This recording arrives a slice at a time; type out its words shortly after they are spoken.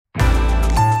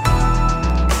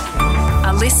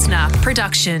listener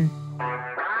production.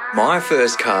 My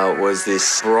first car was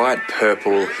this bright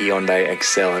purple Hyundai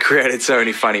Excel. It created so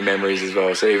many funny memories as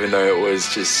well. So even though it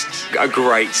was just a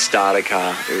great starter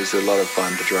car, it was a lot of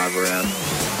fun to drive around.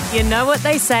 You know what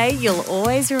they say, you'll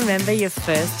always remember your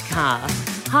first car.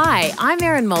 Hi, I'm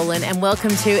Erin Molan and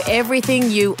welcome to Everything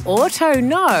You Auto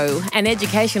Know, an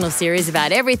educational series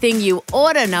about everything you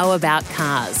ought to know about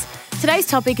cars. Today's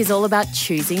topic is all about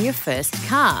choosing your first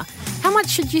car. How much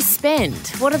should you spend?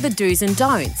 What are the do's and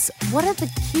don'ts? What are the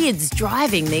kids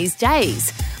driving these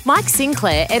days? Mike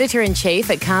Sinclair, Editor-in-Chief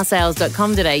at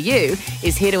carsales.com.au,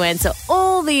 is here to answer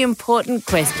all the important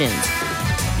questions.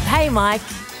 Hey, Mike.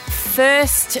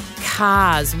 First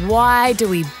cars, why do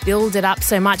we build it up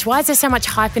so much? Why is there so much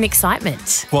hype and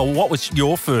excitement? Well, what was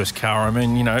your first car? I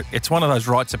mean, it's one of those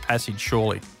rites of passage,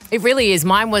 surely. It really is.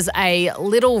 Mine was a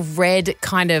little red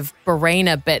kind of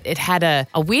Barina, but it had a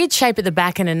weird shape at the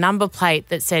back and a number plate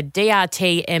that said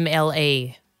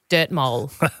DRTMLE, Dirt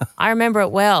Mole. I remember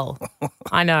it well.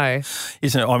 I know.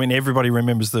 Isn't it? I mean, everybody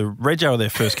remembers the rego of their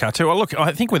first car too. Well, look,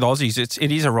 I think with Aussies,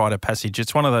 it is a rite of passage.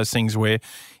 It's one of those things where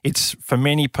it's, for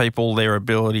many people, their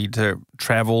ability to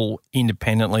travel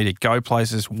independently, to go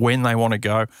places when they want to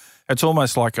go. It's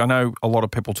almost like, I know a lot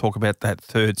of people talk about that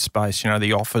third space,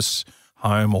 the office,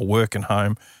 home or work and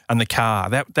home, and the car.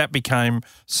 That became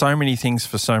so many things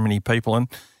for so many people, and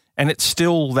it's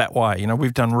still that way.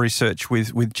 We've done research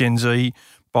with Gen Z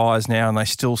buyers now, and they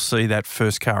still see that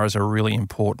first car as a really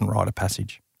important rite of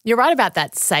passage. You're right about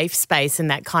that safe space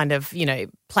and that kind of,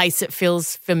 place that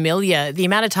feels familiar. The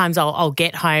amount of times I'll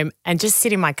get home and just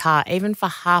sit in my car, even for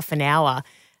half an hour,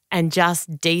 and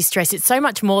just de-stress. It's so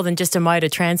much more than just a mode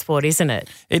of transport, isn't it?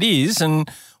 It is, and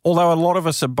although a lot of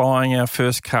us are buying our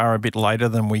first car a bit later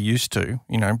than we used to,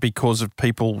 because of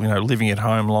people, living at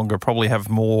home longer, probably have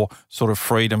more sort of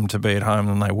freedom to be at home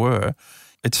than they were,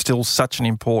 it's still such an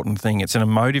important thing. It's an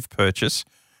emotive purchase,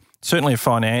 certainly a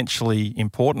financially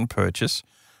important purchase,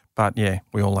 but yeah,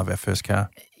 we all love our first car.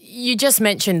 You just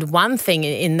mentioned one thing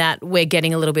in that we're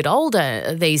getting a little bit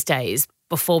older these days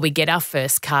before we get our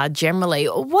first car generally.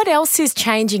 What else is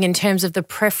changing in terms of the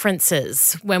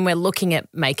preferences when we're looking at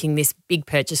making this big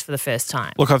purchase for the first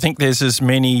time? Look, I think there's as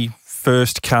many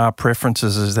first car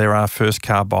preferences as there are first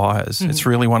car buyers. Mm-hmm. It's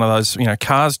really one of those,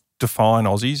 cars define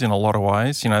Aussies in a lot of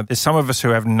ways. There's some of us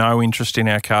who have no interest in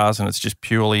our cars and it's just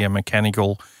purely a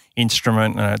mechanical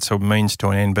instrument and it's a means to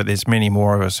an end, but there's many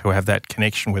more of us who have that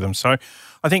connection with them. So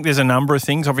I think there's a number of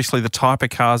things. Obviously, the type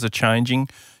of cars are changing.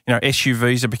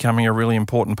 SUVs are becoming a really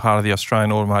important part of the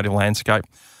Australian automotive landscape.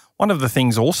 One of the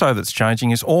things also that's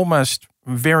changing is almost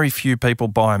very few people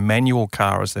buy a manual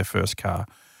car as their first car.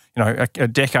 A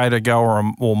decade ago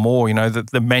or more,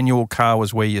 the manual car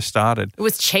was where you started. It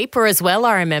was cheaper as well,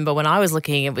 I remember when I was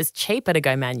looking. It was cheaper to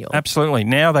go manual. Absolutely.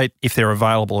 Now, if they're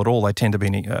available at all, they tend to be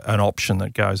an option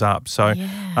that goes up. So,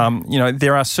 yeah.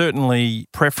 There are certainly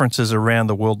preferences around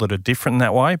the world that are different in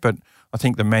that way, but I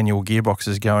think the manual gearbox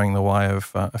is going the way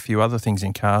of a few other things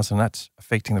in cars, and that's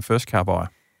affecting the first car buyer.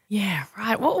 Yeah,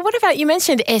 right. Well, what about, you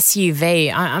mentioned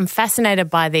SUV. I'm fascinated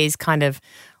by these kind of,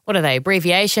 what are they,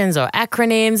 abbreviations or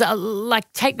acronyms?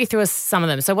 Take me through some of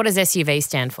them. So what does SUV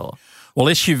stand for? Well,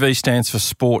 SUV stands for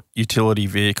Sport Utility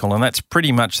Vehicle, and that's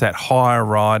pretty much that high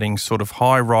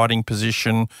riding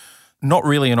position, not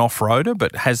really an off-roader,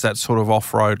 but has that sort of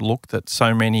off-road look that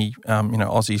so many,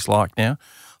 Aussies like now.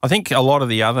 I think a lot of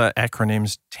the other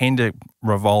acronyms tend to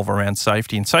revolve around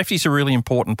safety, and safety is a really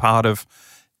important part of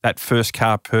that first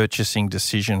car purchasing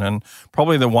decision, and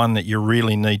probably the one that you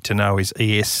really need to know is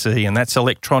ESC, and that's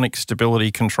electronic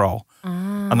stability control.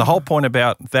 And the whole point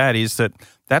about that is that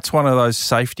that's one of those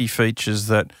safety features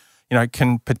that,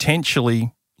 can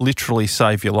potentially literally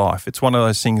save your life. It's one of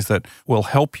those things that will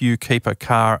help you keep a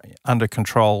car under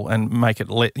control and make it,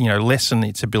 lessen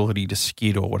its ability to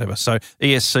skid or whatever. So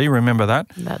ESC, remember that?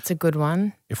 That's a good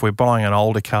one. If we're buying an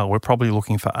older car, we're probably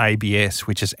looking for ABS,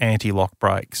 which is anti-lock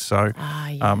brakes. So,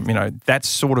 that's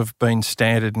sort of been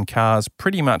standard in cars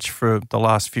pretty much for the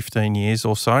last 15 years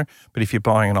or so. But if you're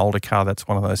buying an older car, that's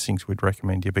one of those things we'd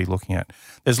recommend you be looking at.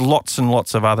 There's lots and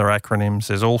lots of other acronyms.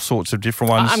 There's all sorts of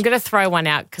different ones. I'm going to throw one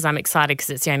out because I'm excited because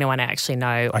it's the only one I actually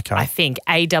know. Okay. I think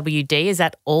AWD, is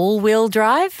that all-wheel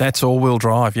drive? That's all-wheel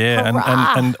drive, yeah.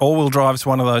 And all-wheel drive is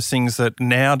one of those things that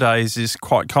nowadays is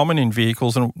quite common in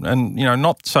vehicles and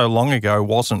not so long ago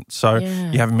wasn't. So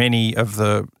you have many of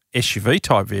the SUV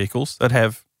type vehicles that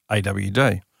have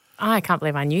AWD. I can't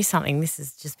believe I knew something. This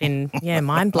has just been,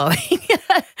 mind-blowing.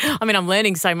 I mean, I'm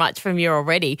learning so much from you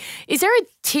already. Is there a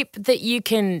tip that you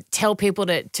can tell people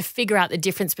to figure out the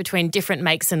difference between different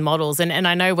makes and models? And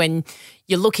I know when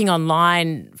you're looking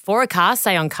online for a car,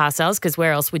 say on car sales, because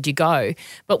where else would you go?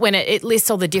 But when it lists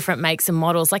all the different makes and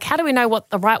models, like how do we know what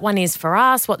the right one is for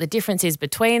us, what the difference is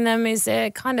between them? Is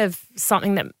there kind of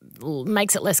something that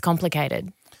makes it less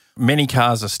complicated? Many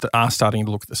cars are starting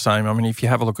to look the same. I mean, if you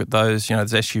have a look at those,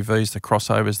 those SUVs, the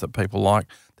crossovers that people like,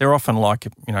 they're often like,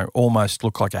 almost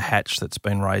look like a hatch that's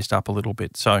been raised up a little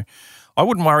bit. So I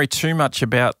wouldn't worry too much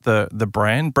about the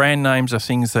brand. Brand names are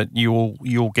things that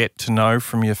you'll get to know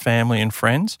from your family and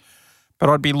friends. But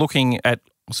I'd be looking at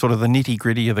sort of the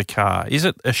nitty-gritty of the car. Is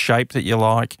it a shape that you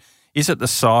like? Is it the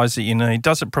size that you need?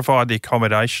 Does it provide the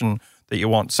accommodation that you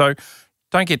want? So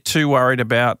don't get too worried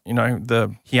about,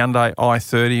 the Hyundai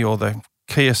i30 or the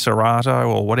Kia Cerato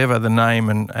or whatever the name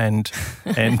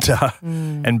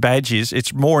and badge is.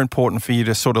 It's more important for you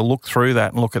to sort of look through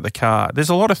that and look at the car. There's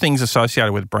a lot of things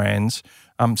associated with brands.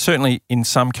 Certainly in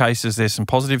some cases there's some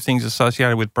positive things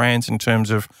associated with brands in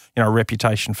terms of,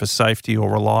 reputation for safety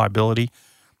or reliability.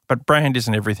 But brand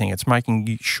isn't everything. It's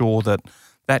making sure that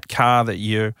that car that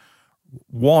you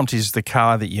want is the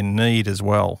car that you need as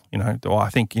well. I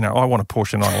think, I want a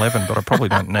Porsche 911, but I probably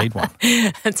don't need one.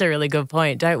 That's a really good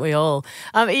point, don't we all?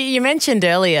 You mentioned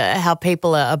earlier how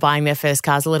people are buying their first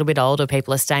cars a little bit older,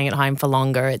 people are staying at home for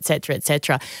longer, et cetera, et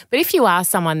cetera. But if you are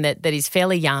someone that is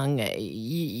fairly young,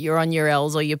 you're on your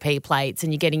L's or your P plates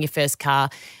and you're getting your first car,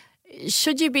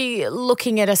 should you be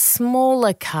looking at a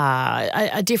smaller car,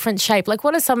 a different shape? Like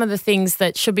what are some of the things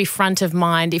that should be front of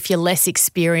mind if you're less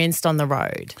experienced on the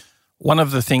road? One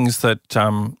of the things that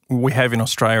we have in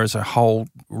Australia is a whole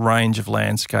range of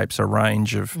landscapes, a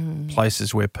range of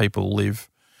places where people live.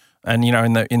 And,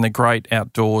 in the great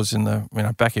outdoors, in the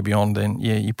back of beyond, then,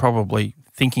 you're probably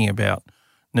thinking about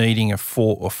needing a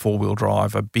four-wheel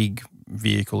drive, a big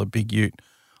vehicle, a big ute.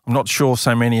 I'm not sure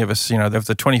so many of us, of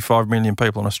the 25 million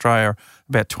people in Australia,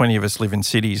 about 20 of us live in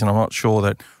cities, and I'm not sure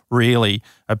that really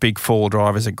a big four-wheel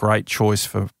drive is a great choice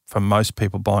for most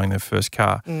people buying their first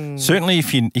car. Certainly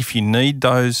if you need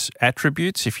those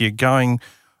attributes, if you're going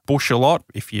bush a lot,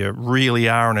 if you really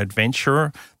are an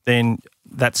adventurer, then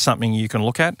that's something you can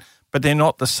look at. But they're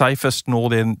not the safest nor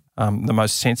they're the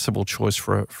most sensible choice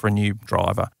for a new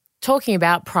driver. Talking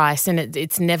about price, and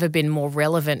it's never been more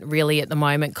relevant really at the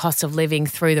moment, cost of living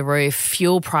through the roof,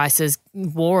 fuel prices,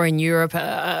 war in Europe,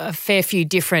 a fair few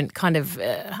different kind of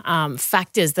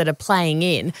factors that are playing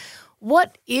in.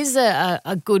 What is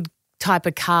a good type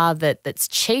of car that's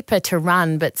cheaper to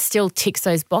run but still ticks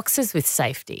those boxes with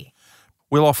safety?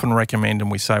 We'll often recommend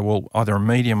and we say, well, either a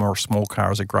medium or a small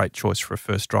car is a great choice for a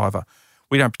first driver.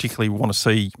 We don't particularly want to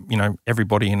see,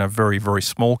 everybody in a very, very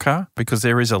small car because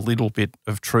there is a little bit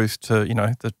of truth to,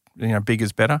 big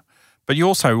is better. But you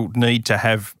also need to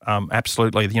have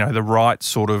absolutely, the right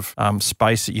sort of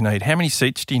space that you need. How many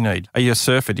seats do you need? Are you a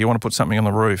surfer? Do you want to put something on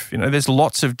the roof? There's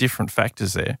lots of different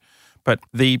factors there. But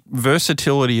the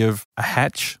versatility of a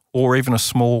hatch or even a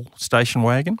small station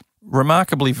wagon,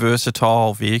 remarkably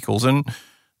versatile vehicles. And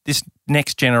this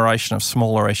next generation of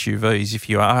smaller SUVs, if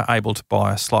you are able to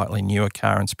buy a slightly newer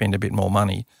car and spend a bit more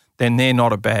money, then they're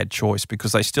not a bad choice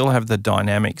because they still have the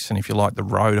dynamics and, if you like, the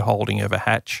road holding of a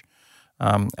hatch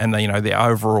and the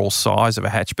overall size of a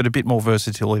hatch, but a bit more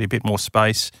versatility, a bit more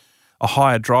space, a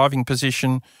higher driving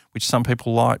position, which some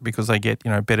people like because they get,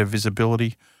 better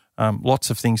visibility. Lots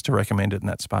of things to recommend it in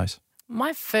that space.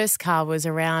 My first car was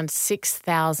around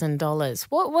 $6,000.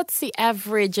 What's the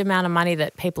average amount of money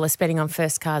that people are spending on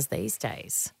first cars these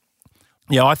days?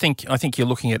 Yeah, I think you're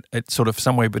looking at sort of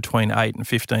somewhere between $8,000 and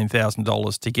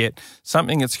 $15,000 to get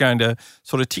something that's going to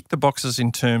sort of tick the boxes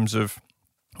in terms of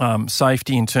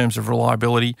safety, in terms of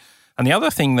reliability. And the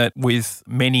other thing that with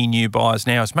many new buyers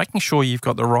now is making sure you've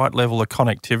got the right level of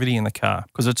connectivity in the car,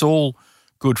 because it's all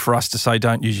good for us to say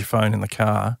don't use your phone in the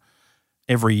car.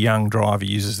 Every young driver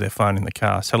uses their phone in the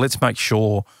car. So let's make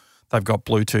sure they've got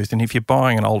Bluetooth. And if you're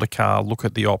buying an older car, look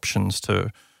at the options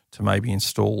to maybe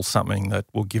install something that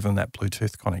will give them that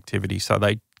Bluetooth connectivity so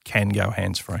they can go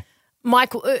hands-free.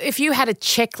 Michael, if you had a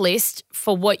checklist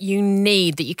for what you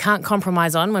need that you can't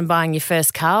compromise on when buying your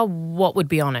first car, what would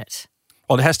be on it?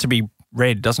 Well, it has to be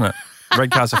red, doesn't it?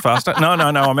 Red cars are faster. No,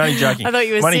 I'm only joking. I thought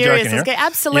you were serious.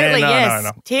 Absolutely, yeah,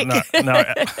 yes. Tick. No.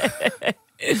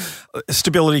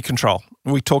 Stability control.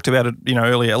 We talked about it,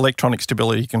 earlier. Electronic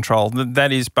stability control.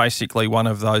 That is basically one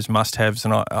of those must-haves,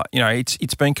 and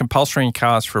it's been compulsory in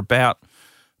cars for about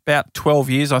 12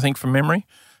 years, I think, from memory.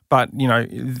 But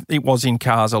it was in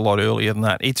cars a lot earlier than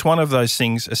that. It's one of those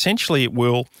things. Essentially, it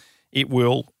will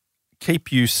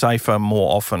keep you safer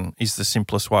more often is the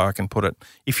simplest way I can put it.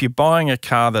 If you're buying a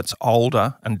car that's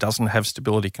older and doesn't have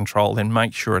stability control, then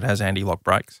make sure it has anti-lock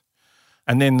brakes.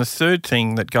 And then the third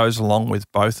thing that goes along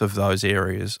with both of those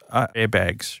areas are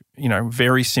airbags.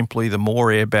 Very simply, the more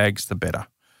airbags, the better.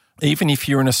 Even if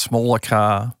you're in a smaller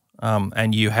car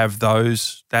and you have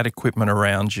that equipment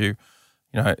around you,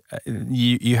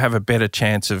 you have a better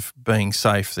chance of being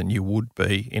safe than you would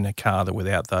be in a car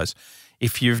without those.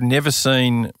 If you've never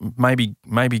seen, maybe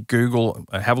Google,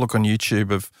 have a look on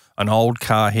YouTube of an old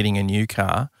car hitting a new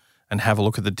car and have a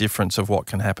look at the difference of what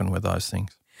can happen with those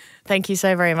things. Thank you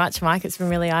so very much, Mike. It's been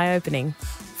really eye-opening.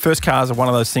 First cars are one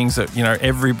of those things that,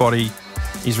 everybody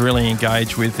is really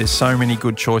engaged with. There's so many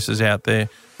good choices out there.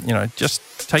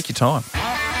 Just take your time.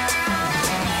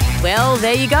 Well,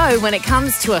 there you go. When it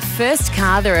comes to a first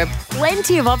car, there are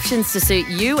plenty of options to suit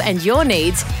you and your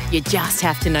needs. You just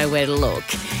have to know where to look.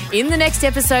 In the next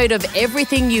episode of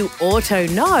Everything You Auto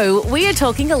Know, we are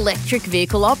talking electric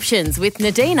vehicle options with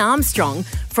Nadine Armstrong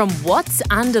from What's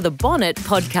Under the Bonnet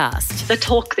podcast. The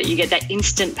torque that you get, that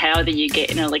instant power that you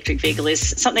get in an electric vehicle is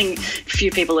something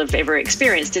few people have ever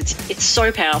experienced. It's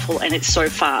so powerful and it's so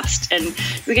fast. And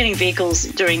we're getting vehicles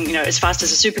doing, as fast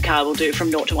as a supercar will do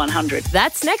from 0 to 100.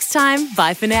 That's next time.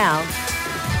 Bye for now.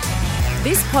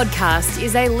 This podcast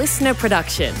is a listener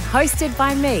production hosted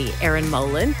by me, Erin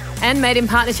Molan, and made in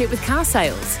partnership with Car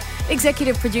Sales.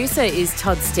 Executive producer is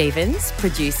Todd Stevens,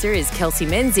 producer is Kelsey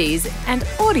Menzies, and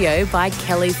audio by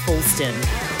Kelly Fulston.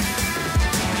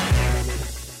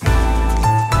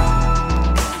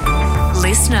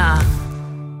 Listener.